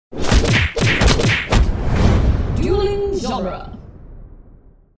genre.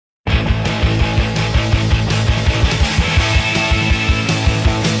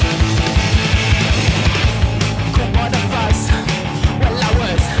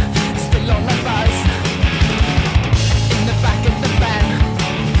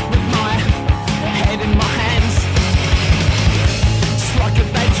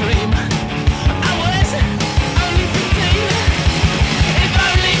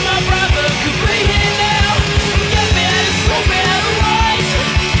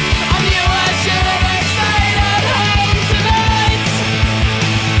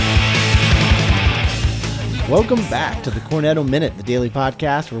 Welcome back to the Cornetto Minute, the daily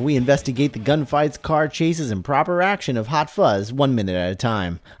podcast where we investigate the gunfights, car chases, and proper action of Hot Fuzz 1 minute at a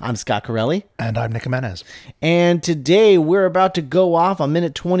time. I'm Scott Corelli. And I'm Nick Jimenez. And today we're about to go off on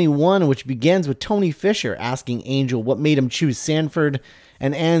minute 21, which begins with Tony Fisher asking Angel what made him choose Sanford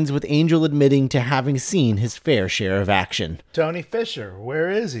and ends with Angel admitting to having seen his fair share of action. Tony Fisher, where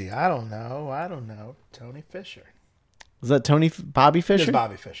is he? I don't know. Tony Fisher. Was that Bobby Fisher? It's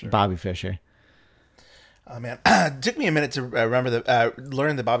Bobby Fisher. Bobby Fisher. Oh, man. It took me a minute to remember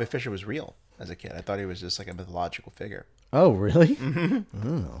learn that Bobby Fischer was real as a kid. I thought he was just like a mythological figure. Oh, really?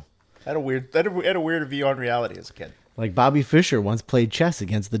 Mm-hmm. Oh. I had a weird view on reality as a kid. Like Bobby Fischer once played chess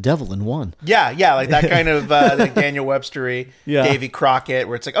against the devil and won. Yeah, like that kind of like Daniel Webstery, Davy Crockett,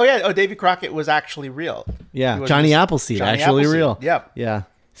 where it's like, Davy Crockett was actually real. Yeah, Johnny Appleseed, actually Appleseed. Real. Yep. Yeah.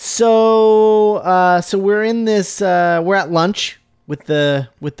 So we're in this. We're at lunch with the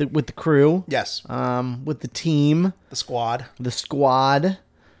crew. Yes. With the team. The squad.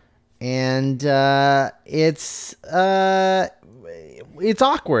 And it's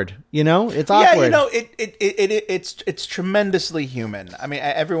awkward, you know? It's awkward. Yeah, it's tremendously human. I mean,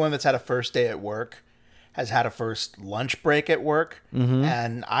 everyone that's had a first day at work has had a first lunch break at work. Mm-hmm.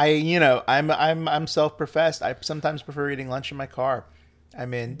 And I'm self-professed. I sometimes prefer eating lunch in my car. I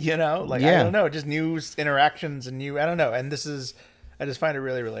mean, I don't know, just new interactions and I don't know. And I just find it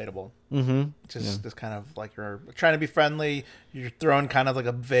really relatable. Mm-hmm. Just kind of like you're trying to be friendly. You're throwing kind of like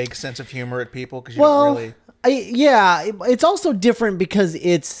a vague sense of humor at people because you don't really. It's also different because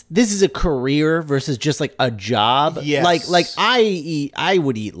this is a career versus just like a job. Yes. Like I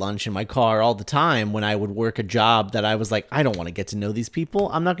would eat lunch in my car all the time when I wowould work a job that I was like, I don't want to get to know these people.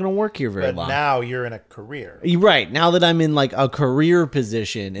 I'm not going to work here very long. But now you're in a career. Right. Now that I'm in like a career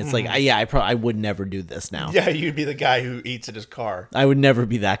position, it's like, I would never do this now. Yeah, you'd be the guy who eats in his car. I would never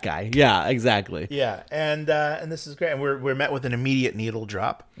be that guy. Yeah, exactly. Yeah, and this is great. And we're met with an immediate needle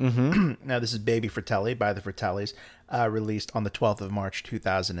drop. Mm-hmm. Now this is Baby Fratelli by the Fratellis, released on the 12th of March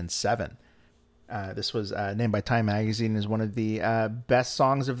 2007. This was named by Time Magazine as one of the best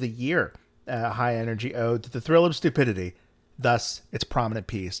songs of the year. High energy ode to the thrill of stupidity. Thus, its prominent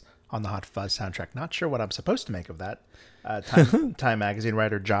piece on the Hot Fuzz soundtrack. Not sure what I'm supposed to make of that. Time Magazine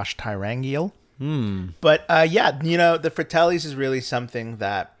writer Josh Tyrangiel. But the Fratellis is really something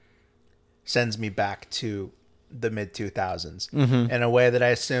that sends me back to the mid 2000s in a way that I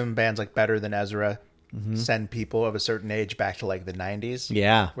assume bands like Better Than Ezra send people of a certain age back to like the 90s.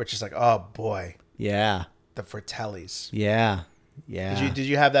 Yeah. Which is like, oh boy. Yeah. The Fratellis. Yeah. Yeah. Did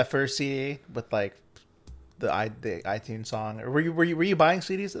you have that first CD with like the iTunes song, or were you buying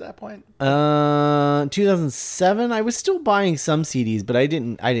CDs at that point? 2007. I was still buying some CDs, but I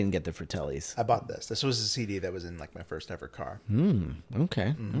didn't get the Fratellis. I bought this. This was a CD that was in like my first ever car.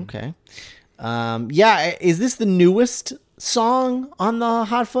 Okay. Okay. Is this the newest song on the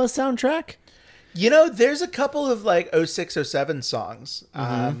Hot Fuzz soundtrack? There's a couple of like 06, 07 songs.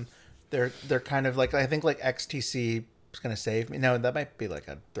 They're kind of like, I think like XTC is Gonna Save Me. No, that might be like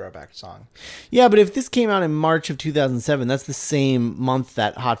a throwback song. Yeah, but if this came out in March of 2007, that's the same month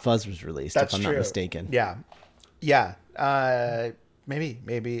that Hot Fuzz was released, if I'm not mistaken. Yeah. Maybe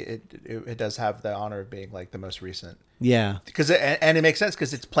it does have the honor of being like the most recent. Yeah. And it makes sense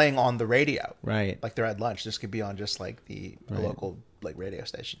because it's playing on the radio. Right. Like they're at lunch. This could be on just like the local like radio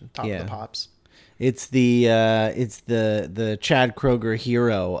station, Top of the Pops. It's the Chad Kroeger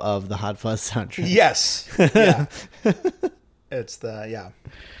hero of the Hot Fuzz soundtrack. Yes. Yeah. It's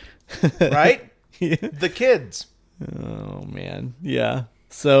right? Yeah. The kids. Oh man. Yeah.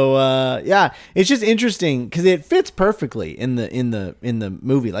 So it's just interesting because it fits perfectly in the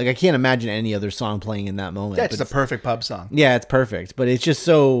movie. Like I can't imagine any other song playing in that moment. Yeah, it's a perfect pub song. Yeah, it's perfect. But it's just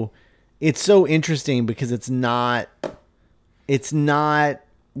so interesting because it's not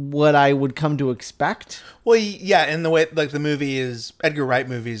what I would come to expect. Well, yeah, in the way like the movie is, Edgar Wright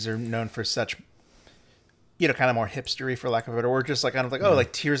movies are known for such kind of more hipstery for lack of it, or just like kind of like, oh,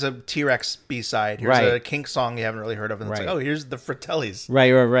 like here's a T-Rex B-side, here's a Kink song you haven't really heard of, and it's like, oh, here's the Fratellis.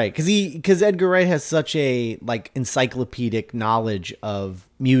 Right. Because Edgar Wright has such a like encyclopedic knowledge of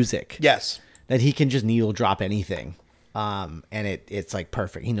music. Yes. That he can just needle drop anything. And it's like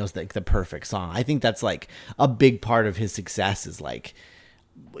perfect. He knows the perfect song. I think that's like a big part of his success is like,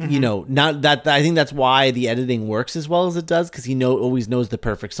 not that I think that's why the editing works as well as it does. Cause he always knows the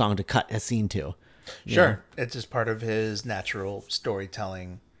perfect song to cut a scene to. Sure. It's just part of his natural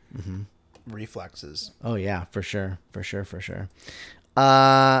storytelling reflexes. Oh yeah, for sure.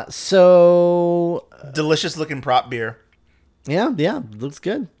 So delicious looking prop beer. Yeah. Looks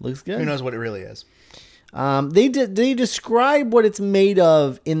good. Who knows what it really is? They describe what it's made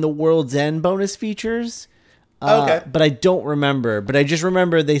of in the World's End bonus features. Okay. But I don't remember. But I just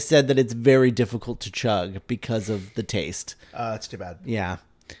remember they said that it's very difficult to chug because of the taste. That's too bad. Yeah.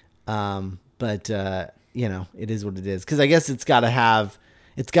 But it is what it is. Because I guess it's got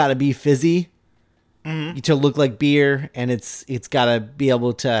to be fizzy to look like beer, and it's got to be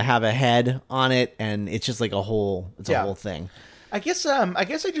able to have a head on it, and it's just like a whole thing. I guess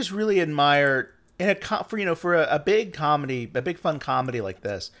I just really admire for a big comedy, a big fun comedy like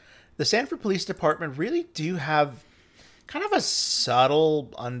this. The Sanford Police Department really do have kind of a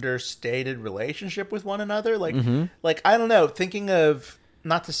subtle, understated relationship with one another. Like, I don't know, thinking of,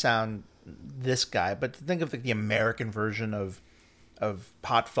 not to sound this guy, but to think of like the American version of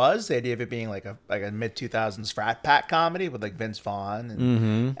Hot Fuzz, the idea of it being like a mid 2000s frat pack comedy with like Vince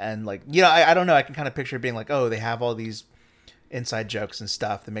Vaughn and like, I don't know, I can kind of picture it being like, oh, they have all these inside jokes and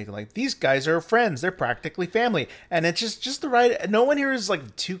stuff that make them like, these guys are friends, they're practically family, and it's just the right, no one here is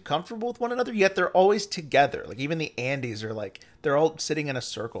like too comfortable with one another, yet they're always together. Like even the Andes are like, they're all sitting in a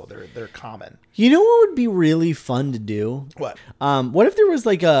circle, they're common. You know what would be really fun to do? What if there was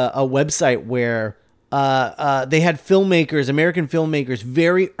like a website where they had American filmmakers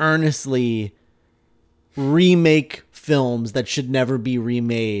very earnestly remake films that should never be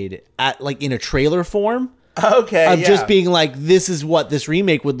remade in a trailer form. Okay. Of just being like, this is what this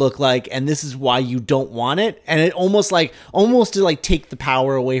remake would look like, and this is why you don't want it, and it almost to like take the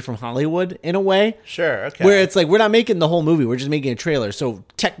power away from Hollywood in a way. Sure. Okay. Where it's like, we're not making the whole movie, we're just making a trailer, so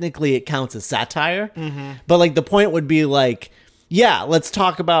technically it counts as satire. But like the point would be like, yeah, let's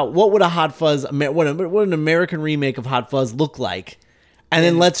talk about what would a Hot Fuzz, what an American remake of Hot Fuzz look like. And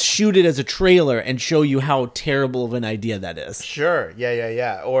then let's shoot it as a trailer and show you how terrible of an idea that is. Sure.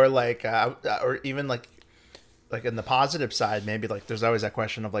 Yeah. Or like, or even like in the positive side, maybe like there's always that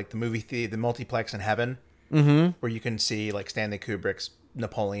question of like the multiplex in heaven, where you can see like Stanley Kubrick's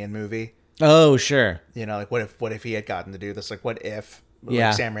Napoleon movie. Oh, sure. Like what if he had gotten to do this? Like what if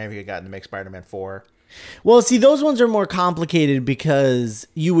Sam Raimi had gotten to make Spider-Man 4? Well, see, those ones are more complicated because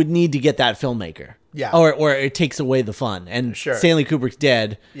you would need to get that filmmaker. Yeah. Or it takes away the fun. And Stanley Kubrick's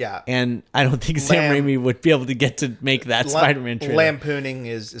dead. Yeah. And I don't think Sam Raimi would be able to get to make that Spider-Man trailer. Lampooning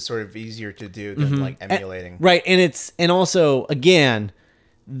is sort of easier to do than like emulating. Right. And also, again,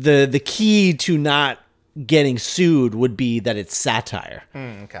 the key to not getting sued would be that it's satire.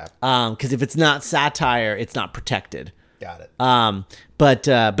 Okay. Because if it's not satire, it's not protected. Got it.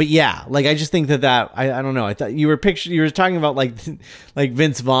 But yeah, like I just think that I don't know. I thought you were talking about like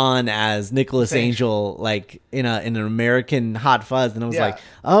Vince Vaughn as Nicholas Angel, like in an American Hot Fuzz, and I was like,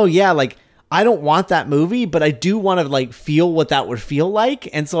 oh yeah, like I don't want that movie, but I do want to like feel what that would feel like,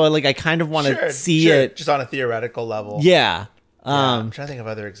 and so like I kind of want to see it just on a theoretical level. Yeah. I'm trying to think of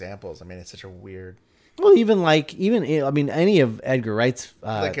other examples. I mean, it's such a weird. Well, even any of Edgar Wright's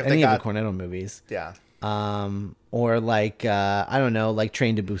any of the Cornetto movies. Yeah. Or like I don't know, like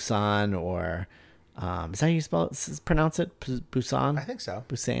Train to Busan, or is that how you pronounce it? Busan? I think so.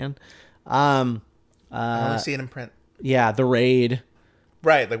 Busan. I only see it in print. Yeah, The Raid.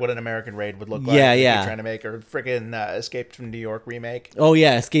 Right, like what an American Raid would look like. Yeah. You're trying to make, or freaking Escape from New York remake. Oh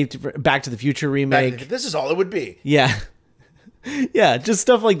yeah, Back to the Future remake. This is all it would be. Yeah. Yeah, just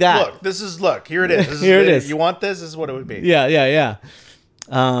stuff like that. Look, here it is. Here it is. You want this? This is what it would be. Yeah.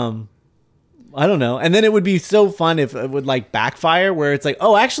 I don't know. And then it would be so fun if it would like backfire, where it's like,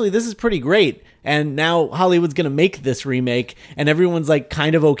 oh, actually, this is pretty great. And now Hollywood's going to make this remake, and everyone's like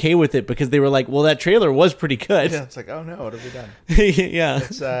kind of okay with it because they were like, well, that trailer was pretty good. Yeah, it's like, oh no, what have we done? Yeah.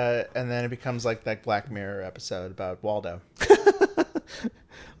 It's, and then it becomes like that Black Mirror episode about Waldo.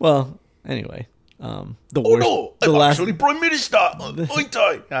 Well, anyway. The worst. No, I'm actually Prime Minister.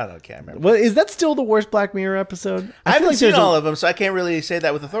 I can't remember. Well, is that still the worst Black Mirror episode? I haven't seen all of them, so I can't really say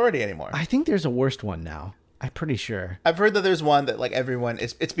that with authority anymore. I think there's a worst one now. I'm pretty sure. I've heard that there's one that like everyone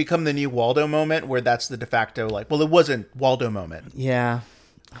it's become the new Waldo moment, where that's the de facto like, well, it wasn't Waldo moment. Yeah.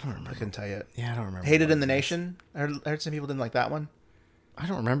 I don't remember. I couldn't tell you. Yeah, I don't remember. Hated in the Nation. I heard some people didn't like that one. I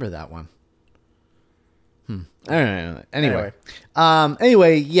don't remember that one. I don't know. Anyway,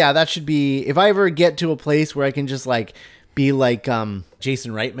 yeah, that should be, if I ever get to a place where I can just like be like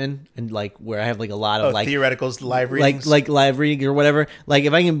Jason Reitman and like where I have like a lot of like theoreticals, live readings, like live reading or whatever. Like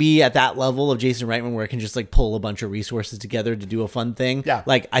if I can be at that level of Jason Reitman where I can just like pull a bunch of resources together to do a fun thing. Yeah.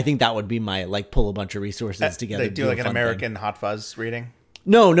 Like I think that would be my like pull a bunch of resources together. They to do like a an fun American thing. Hot Fuzz reading.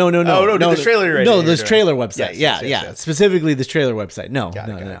 No, this trailer rating No, you're this doing. trailer website. Yes, yeah. yes. Specifically this trailer website. No, Got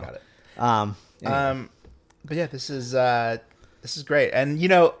it. Anyway. But yeah, this is great. And, you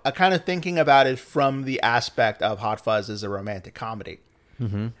know, kind of thinking about it from the aspect of Hot Fuzz as a romantic comedy.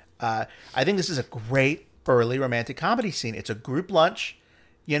 Mm-hmm. I think this is a great early romantic comedy scene. It's a group lunch,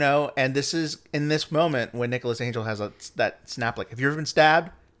 you know, and this is in this moment when Nicholas Angel has that snap, like, have you ever been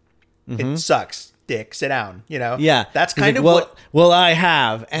stabbed? It sucks. Dick, sit down, you know? Yeah. That's kind of what... Well, I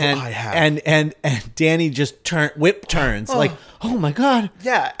have. And, I have. And Danny just turns. Like, oh my God.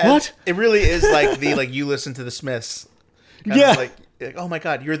 Yeah. What? It really is like you listen to the Smiths. Kind of like, oh my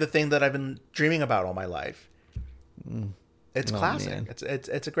God, you're the thing that I've been dreaming about all my life. It's classic. Man.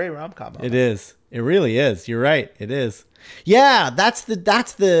 It's a great rom-com. It is. It really is. You're right. It is. Yeah, that's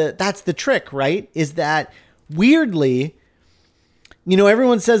the trick, right? Is that weirdly, you know,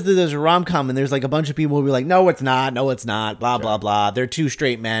 everyone says that there's a rom-com and there's like a bunch of people who be like, no, it's not, blah, blah, blah. They're two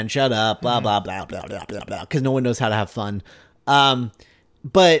straight men, shut up, blah, blah, blah, blah, blah, blah, blah, because no one knows how to have fun.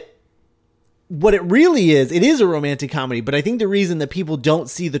 But what it really is, it is a romantic comedy, but I think the reason that people don't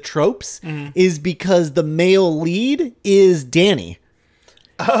see the tropes is because the male lead is Danny.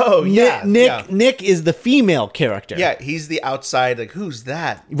 Oh, yeah. Nick is the female character. Yeah, he's the outside, like, who's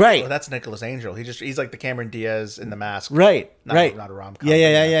that? Right. Oh, that's Nicholas Angel. He's like the Cameron Diaz in The Mask. Right. Not a rom-com.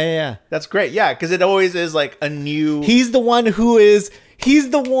 Yeah. That's great. Yeah, because it always is like a new... He's the one who is from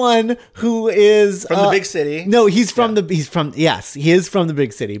the big city. No, he is from the big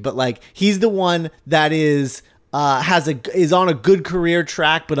city, but like he's the one that is on a good career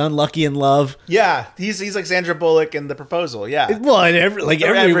track but unlucky in love. Yeah, he's like Sandra Bullock in The Proposal. Yeah. Well, and everyone like,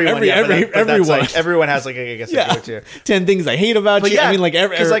 everyone has like I guess a go-to. 10 Things I Hate About You. Yeah, I mean, like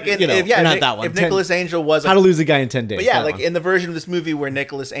not that one. If Nicholas Angel was How to Lose a Guy in 10 Days. But yeah, like in the version of this movie where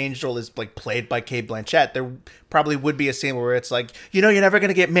Nicholas Angel is like played by Cate Blanchett, there probably would be a scene where it's like, you know, you're never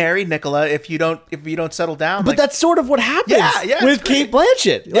gonna get married, Nicola, if you don't settle down. But that's sort of what happens with Cate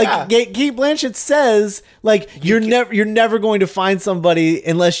Blanchett. Like Cate Blanchett says, like you're never going to find somebody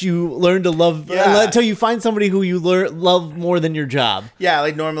unless you learn to love until you find somebody who you love more than your job. Yeah,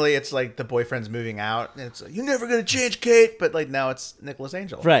 like normally it's like the boyfriend's moving out and it's like, you're never gonna change, Kate, but like now it's Nicholas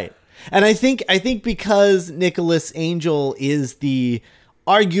Angel. Right. And I think because Nicholas Angel is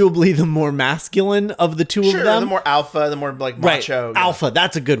arguably the more masculine of the two of them. The more alpha, the more like macho. Right. Alpha,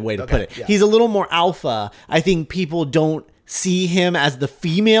 that's a good way to put it. Yeah. He's a little more alpha. I think people don't see him as the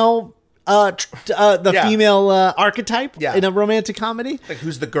female female archetype in a romantic comedy. Like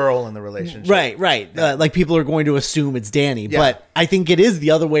who's the girl in the relationship. Right. Yeah. Like people are going to assume it's Danny, but I think it is the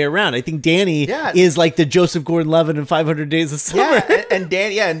other way around. I think Danny is like the Joseph Gordon-Levitt in 500 Days of Summer. Yeah, and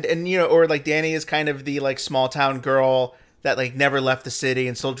Danny, and you know, or like Danny is kind of the like small town girl that like never left the city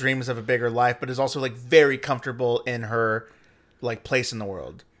and still dreams of a bigger life, but is also like very comfortable in her like place in the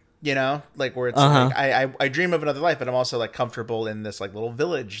world. You know, like where it's like I dream of another life, but I'm also like comfortable in this like little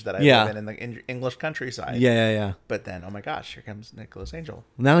village that I live in the English countryside. Yeah. But then, oh my gosh, here comes Nicholas Angel.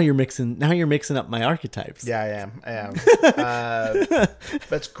 Now you're mixing up my archetypes. Yeah, I am.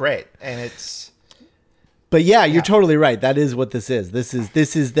 That's great, and it's. But yeah, you're totally right. That is what this is. This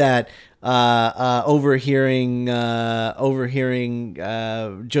is that overhearing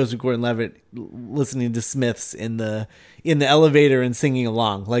Joseph Gordon-Levitt listening to Smiths in the elevator and singing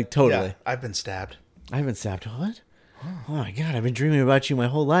along, like totally. Yeah, I've been stabbed. What? Oh my God, I've been dreaming about you my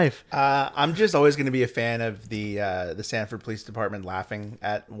whole life. I'm just always going to be a fan of the Sanford Police Department laughing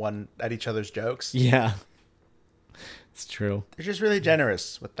at each other's jokes. Yeah, it's true. They're just really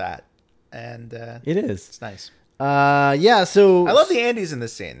generous with that, and it is. It's nice. So I love the Andys in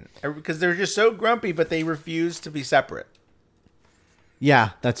this scene because they're just so grumpy, but they refuse to be separate. Yeah,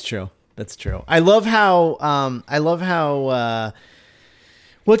 that's true. I love how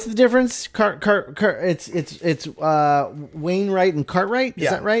what's the difference? It's Wainwright and Cartwright. Is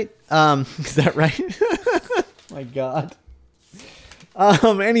that right? Is that right? My God.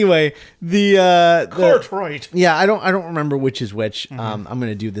 Anyway, the Cartwright. Yeah, I don't remember which is which. I'm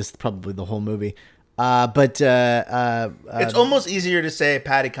gonna do this probably the whole movie. But it's almost easier to say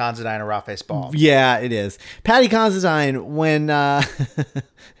Patty Considine or Rafe Spall. Yeah, it is. Patty Considine, when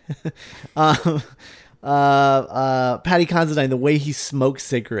Patty Considine, the way he smokes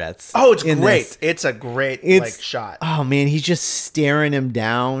cigarettes. Oh, it's in great. this. It's a great like shot. Oh man, he's just staring him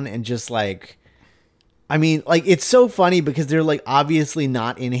down and just like, I mean, like it's so funny because they're like obviously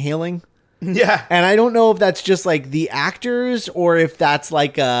not inhaling. Yeah. And I don't know if that's just like the actors or if that's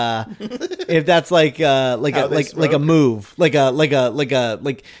like a like a move. Like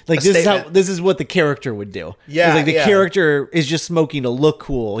this is how this is what the character would do. Yeah. Like the character is just smoking to look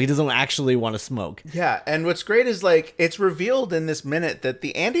cool. He doesn't actually want to smoke. Yeah. And what's great is like it's revealed in this minute that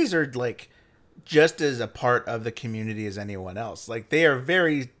the Andys are like just as a part of the community as anyone else. Like they are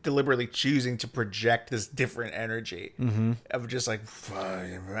very deliberately choosing to project this different energy of just like,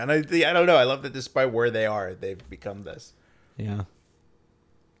 and I don't know. I love that despite where they are, they've become this. Yeah.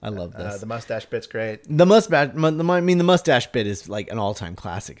 I love this. The mustache bit's great. The mustache bit is like an all-time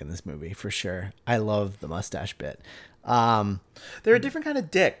classic in this movie for sure. I love the mustache bit. They're a different kind of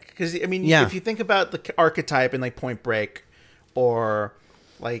dick. Because, I mean, if you think about the archetype in like Point Break or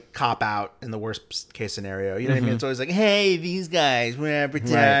like Cop Out in the worst case scenario, you know what I mean? It's always like, hey, these guys,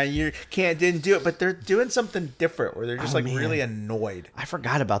 you didn't do it, but they're doing something different where they're just really annoyed. I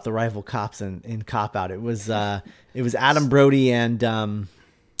forgot about the rival cops in Cop Out. It was Adam Brody and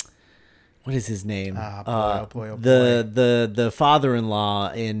what is his name? The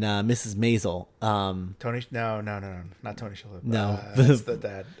father-in-law in Mrs. Maisel. Tony? No, not Tony Shalhoub. No, that's the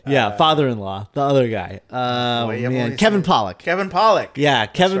dad. Yeah, father-in-law, the other guy. Kevin Pollak. Kevin Pollak. Yeah,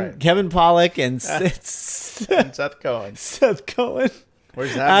 Kevin Pollak and and Seth Cohen. Seth Cohen.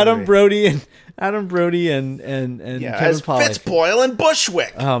 Where's that? Adam Brody and Kevin Pollak. Fitzboyle and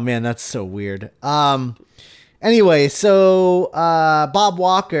Bushwick. Oh man, that's so weird. Anyway, so Bob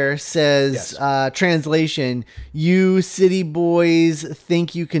Walker says, translation, you city boys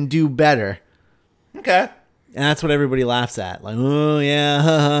think you can do better. Okay. And that's what everybody laughs at. Like, oh,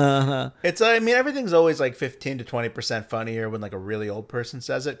 yeah. It's, I mean, everything's always like 15 to 20% funnier when like a really old person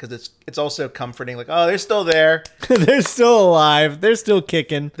says it because it's also comforting. Like, oh, they're still there. They're still alive. They're still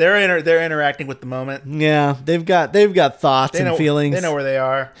kicking. They're interacting with the moment. Yeah, they've got thoughts and feelings. They know where they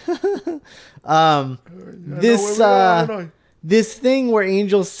are. This thing where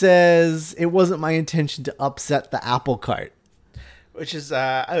Angel says it wasn't my intention to upset the apple cart, which is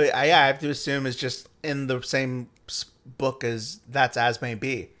I have to assume is just in the same book as That's As May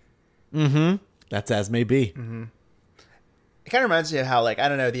Be. That's As May Be. It kind of reminds me of how, like, I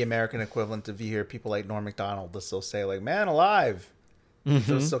don't know, the American equivalent of you hear people like Norm Macdonald will still say like "man alive."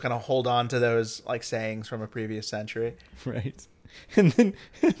 They'll still kind of hold on to those like sayings from a previous century, right? And then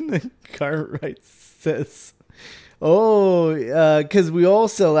Cartwright says, "Oh, because we all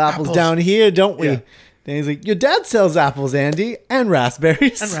sell apples down here, don't we?" Yeah. And he's like, "Your dad sells apples, Andy, and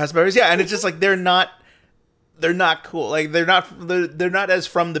raspberries." And raspberries, yeah. And it's just like they're not cool. Like they're not as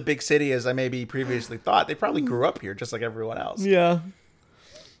from the big city as I maybe previously thought. They probably grew up here just like everyone else. Yeah.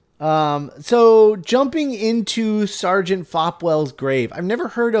 So jumping into Sergeant Fopwell's grave. I've never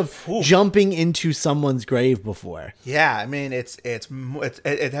heard of jumping into someone's grave before. Yeah, I mean it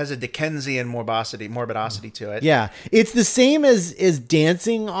has a Dickensian morbidity to it. Yeah, it's the same as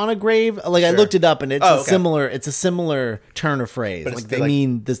dancing on a grave. Like sure. I looked it up and it's a similar turn of phrase. But like they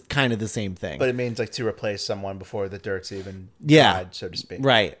mean this kind of the same thing. But it means like to replace someone before the dirt's even dried, so to speak.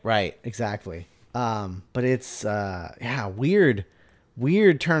 Right, exactly. But it's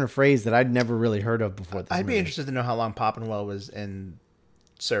weird turn of phrase that I'd never really heard of before. I'd be interested to know how long Poppenwell was in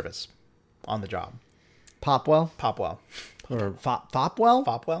service on the job. Popwell? Or Fopwell?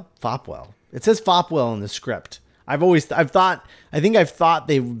 Fopwell. It says Fopwell in the script. I think I've thought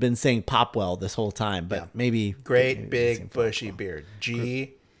they've been saying Popwell this whole time, but maybe great big bushy beard.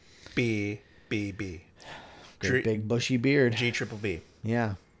 G B B B. Great big bushy beard. G triple B.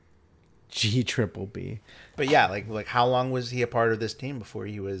 Yeah. G triple B. But yeah, like how long was he a part of this team before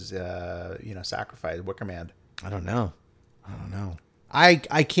he was sacrificed? Wicker Man. I don't know. I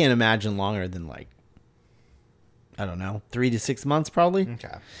can't imagine longer than like 3 to 6 months probably.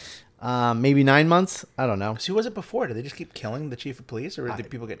 Okay. Maybe 9 months. I don't know. So who was it before? Did they just keep killing the chief of police, or did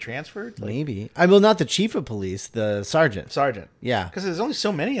people get transferred? Maybe. Not the chief of police, the sergeant. Yeah. Because there's only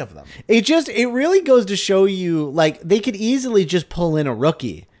so many of them. It really goes to show you, like, they could easily just pull in a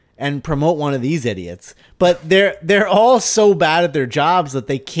rookie and promote one of these idiots, but they're all so bad at their jobs that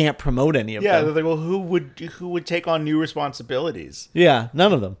they can't promote any of them. Yeah, they're like, well, who would take on new responsibilities? Yeah,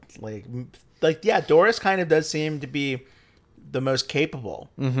 none of them. Like yeah, Doris kind of does seem to be the most capable.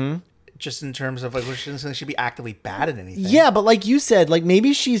 Mm-hmm. Just in terms of like, she should be actively bad at anything. Yeah, but like you said, like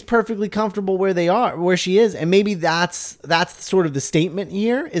maybe she's perfectly comfortable where she is, and maybe that's sort of the statement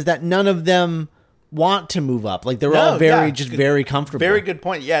here is that none of them want to move up. Like they're all very comfortable. Very good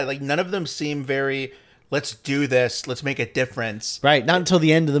point. Yeah, like none of them seem very let's do this. Let's make a difference. Right. Not until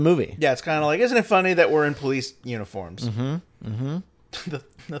the end of the movie. Yeah, it's kind of like, isn't it funny that we're in police uniforms?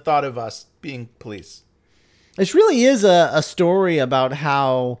 The thought of us being police. This really is a story about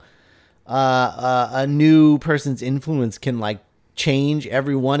how a new person's influence can like change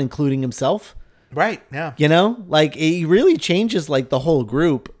everyone, including himself. Right. Yeah. You know, like it really changes like the whole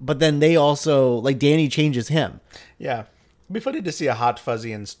group, but then they also like Danny changes him. Yeah. It'd be funny to see a Hot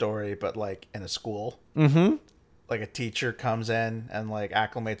Fuzzian story, but like in a school. Like a teacher comes in and like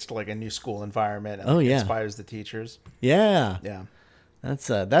acclimates to like a new school environment and inspires the teachers. Yeah. Yeah. That's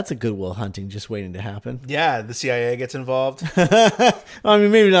a Goodwill Hunting just waiting to happen. Yeah, the CIA gets involved. I mean,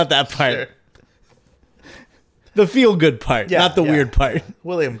 maybe not that part. Sure. The feel good part, not the weird part.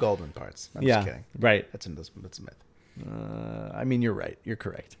 William Goldman parts. I'm just kidding. Right. That's a myth. I mean, you're right. You're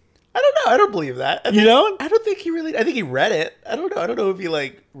correct. I don't know. I don't believe that. You don't? I don't think he really... I think he read it. I don't know. I don't know if he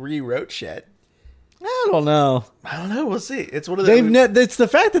like rewrote shit. I don't know. We'll see. It's one of the... It's the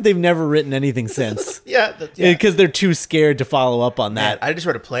fact that they've never written anything since. Yeah. Because they're too scared to follow up on that. Man, I just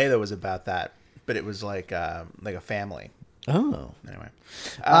read a play that was about that, but it was like a family. Oh. Anyway.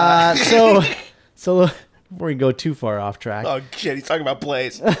 So before we go too far off track. Oh, shit. He's talking about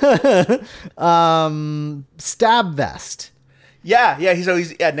plays. Stab vest.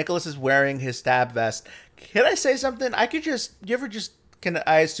 Yeah. Nicholas is wearing his stab vest. Can I say something? Can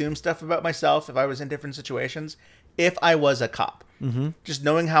I assume stuff about myself if I was in different situations? If I was a cop, just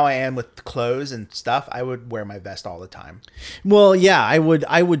knowing how I am with clothes and stuff, I would wear my vest all the time. Well, yeah, I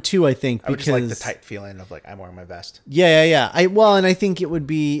would too. I think I would just like the tight feeling of like I'm wearing my vest. Yeah. And I think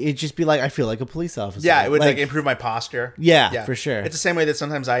it'd just be like I feel like a police officer. Yeah, it would like improve my posture. Yeah, for sure. It's the same way that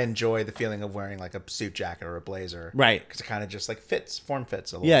sometimes I enjoy the feeling of wearing like a suit jacket or a blazer, right? Because it kind of just like form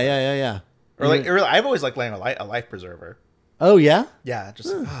fits a little. Yeah. Or I've always liked wearing a life preserver. Oh yeah. Yeah,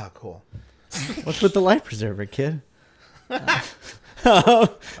 just cool. What's with the life preserver, kid?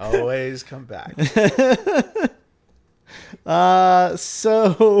 Always come back.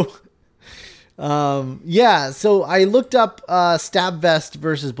 So I looked up stab vest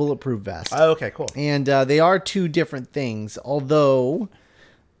versus bulletproof vest. Oh, okay, cool. And they are two different things, although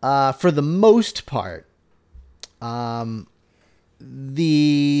for the most part,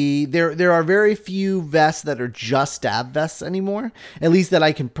 there are very few vests that are just stab vests anymore, at least that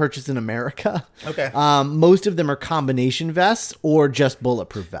I can purchase in America. Okay. Most of them are combination vests or just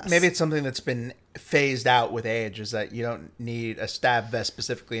bulletproof vests. Maybe it's something that's been phased out with age, is that you don't need a stab vest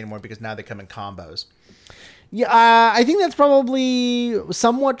specifically anymore because now they come in combos. Yeah, I think that's probably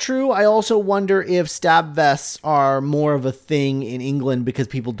somewhat true. I also wonder if stab vests are more of a thing in England because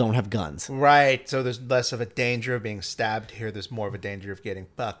people don't have guns. Right. So there's less of a danger of being stabbed here. There's more of a danger of getting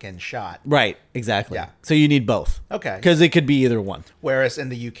fucking shot. Right. Exactly. Yeah. So you need both. Okay. Because it could be either one. Whereas in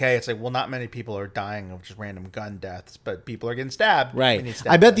the UK, it's like, well, not many people are dying of just random gun deaths, but people are getting stabbed. Right.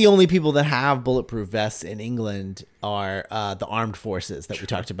 I bet the only people that have bulletproof vests in England are the armed forces that we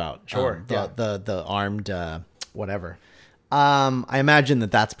talked about. Sure. The armed whatever. I imagine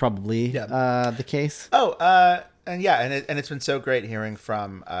that's probably the case. And it's been so great hearing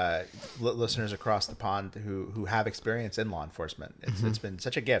from listeners across the pond who have experience in law enforcement. It's been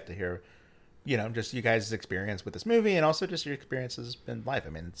such a gift to hear, just you guys' experience with this movie and also just your experiences in life.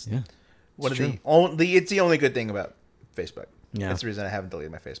 I mean, it's the only good thing about Facebook. Yeah. That's the reason I haven't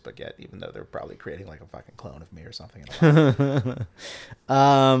deleted my Facebook yet, even though they're probably creating like a fucking clone of me or something.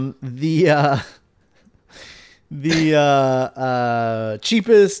 The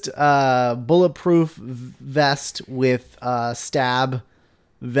cheapest bulletproof vest with stab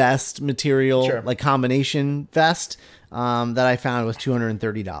vest material, like combination vest, that I found was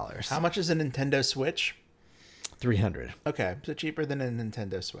 $230. How much is a Nintendo Switch? $300. Okay, so cheaper than a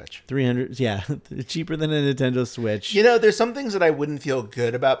Nintendo Switch. $300, yeah, cheaper than a Nintendo Switch. There's some things that I wouldn't feel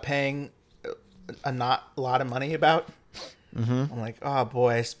good about paying not a lot of money about. I'm like, oh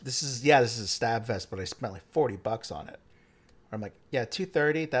boy, this is a stab vest, but I spent like $40 on it. Or I'm like, yeah,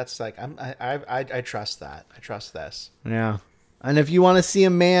 $230. That's like I trust that. I trust this. Yeah, and if you want to see a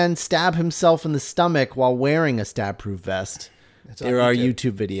man stab himself in the stomach while wearing a stab-proof vest, there are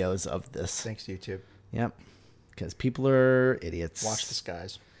YouTube videos of this. Thanks, YouTube. Yep, because people are idiots. Watch the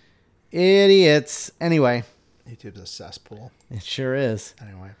skies. Idiots. Anyway, YouTube's a cesspool. It sure is.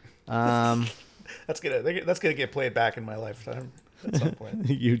 Anyway. That's gonna get played back in my lifetime at some point.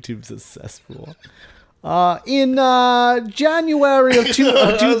 YouTube's a cesspool. In January of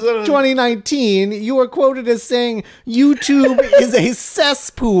 2019, you were quoted as saying YouTube is a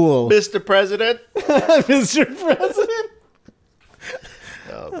cesspool. Mr. President. Mr. President.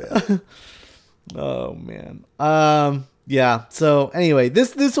 Oh man. Oh man. Yeah. So anyway,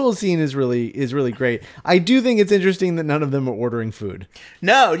 this whole scene is really great. I do think it's interesting that none of them are ordering food.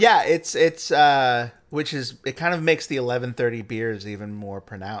 No, yeah, it's which is, it kind of makes the 11:30 beers even more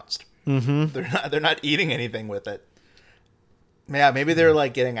pronounced. Mm-hmm. They're not eating anything with it. Yeah, maybe they're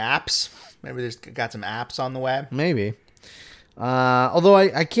like getting apps. Maybe they've got some apps on the way. Maybe. Although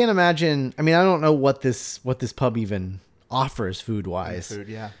I can't imagine. I mean, I don't know what this pub even offers food wise. Food,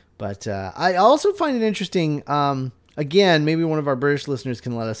 yeah. But I also find it interesting. Again, maybe one of our British listeners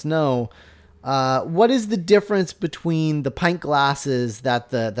can let us know. What is the difference between the pint glasses that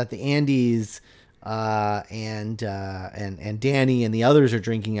the Andes and Danny and the others are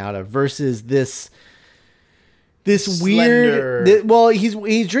drinking out of versus this Slender. weird?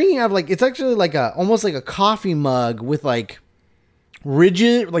 He's drinking out of, like, it's actually like almost like a coffee mug with like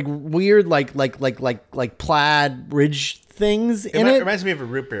rigid, like weird, like plaid ridge things in it. It reminds me of a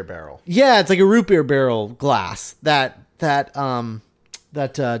root beer barrel. Yeah, it's like a root beer barrel glass that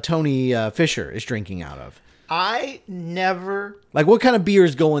Tony Fisher is drinking out of. I never... Like, what kind of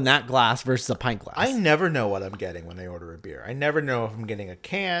beers go in that glass versus a pint glass? I never know what I'm getting when they order a beer. I never know if I'm getting a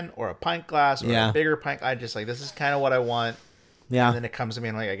can or a pint glass or a bigger pint. I just, like, this is kind of what I want. Yeah. And then it comes to me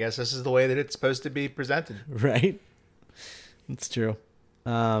and I'm like, I guess this is the way that it's supposed to be presented. Right? It's true.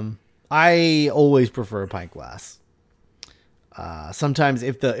 I always prefer a pint glass. Sometimes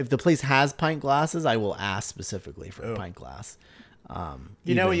if the place has pint glasses, I will ask specifically for a pint glass.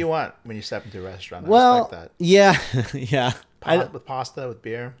 You know what you want when you step into a restaurant. I well, respect that. Yeah, yeah. With pasta, with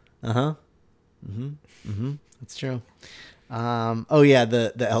beer. Uh-huh. Mm-hmm. That's true. Oh yeah,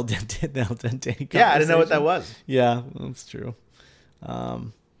 the El Dente. Yeah, I didn't know what that was. Yeah, that's true.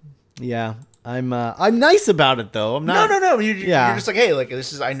 Yeah. I'm nice about it though. I'm not. No. You're just like, hey, like,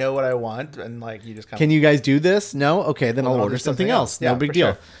 this is, I know what I want, and like, you just kind of. Can you guys do this? No. Okay, then I'll order something else. No big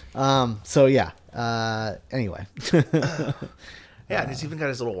deal. Sure. So yeah. Anyway. Yeah, and he's even got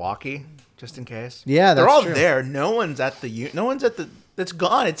his little walkie just in case. Yeah, they're all true. there. No one's at the. It's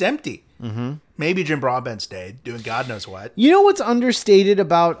gone. It's empty. Mm-hmm. Maybe Jim Broadbent stayed doing God knows what. You know what's understated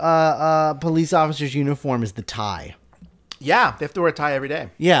about a police officer's uniform is the tie. Yeah, they have to wear a tie every day.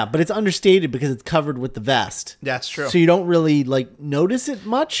 Yeah, but it's understated because it's covered with the vest. That's true. So you don't really like notice it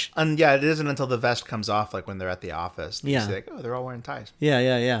much. And yeah, it isn't until the vest comes off, like when they're at the office. You see, like, oh, they're all wearing ties.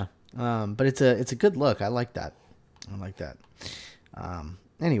 Yeah. But it's a good look. I like that.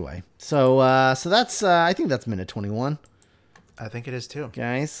 Anyway, so that's I think that's minute 21. I think it is too.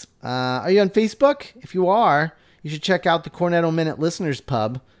 Guys, are you on Facebook? If you are, you should check out the Cornetto Minute Listeners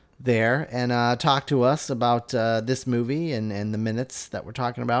Pub there and talk to us about this movie and the minutes that we're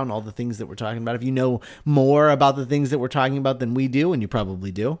talking about and all the things that we're talking about. If you know more about the things that we're talking about than we do, and you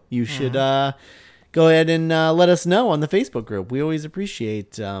probably do, you should go ahead and let us know on the Facebook group. We always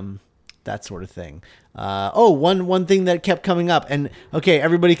appreciate that sort of thing. One thing that kept coming up, and okay,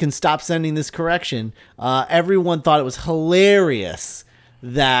 everybody can stop sending this correction. Everyone thought it was hilarious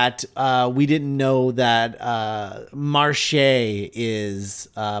that we didn't know that marché is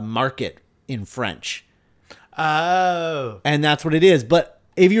market in French. Oh. And that's what it is. But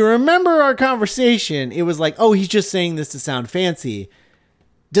if you remember our conversation, it was like, oh, he's just saying this to sound fancy.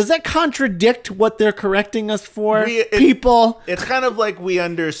 Does that contradict what they're correcting us for, people? It's kind of like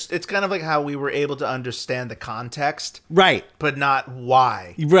it's kind of like how we were able to understand the context. Right. But not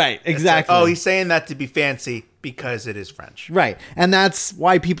why. Right, exactly. Like, oh, he's saying that to be fancy because it is French. Right. And that's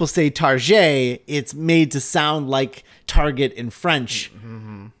why people say Target. It's made to sound like Target in French.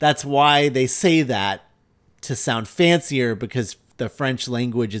 Mm-hmm. That's why they say that, to sound fancier, because the French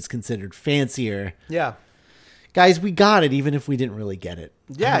language is considered fancier. Yeah. Guys, we got it, even if we didn't really get it.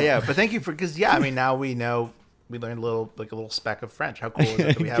 Yeah. But thank you because I mean, now we know, we learned a little speck of French. How cool is it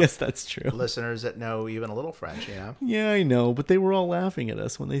that we have that's true. listeners that know even a little French, you know? Yeah, I know, but they were all laughing at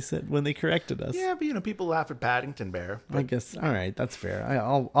us when they corrected us. Yeah, but people laugh at Paddington Bear. I guess, all right, that's fair.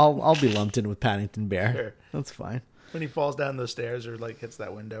 I'll be lumped in with Paddington Bear. Sure. That's fine. When he falls down those stairs or like hits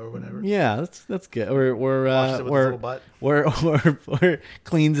that window or whatever. Yeah, that's good. Or Washes it with his little butt. Or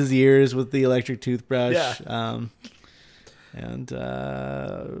cleans his ears with the electric toothbrush. Yeah. And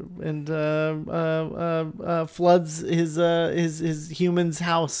floods his human's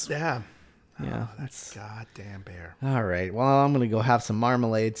house. Yeah. Yeah, oh, that's goddamn bear. All right. Well, I'm going to go have some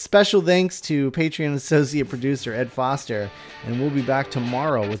marmalade. Special thanks to Patreon associate producer Ed Foster, and we'll be back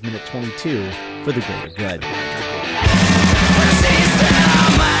tomorrow with minute 22 for the greater good.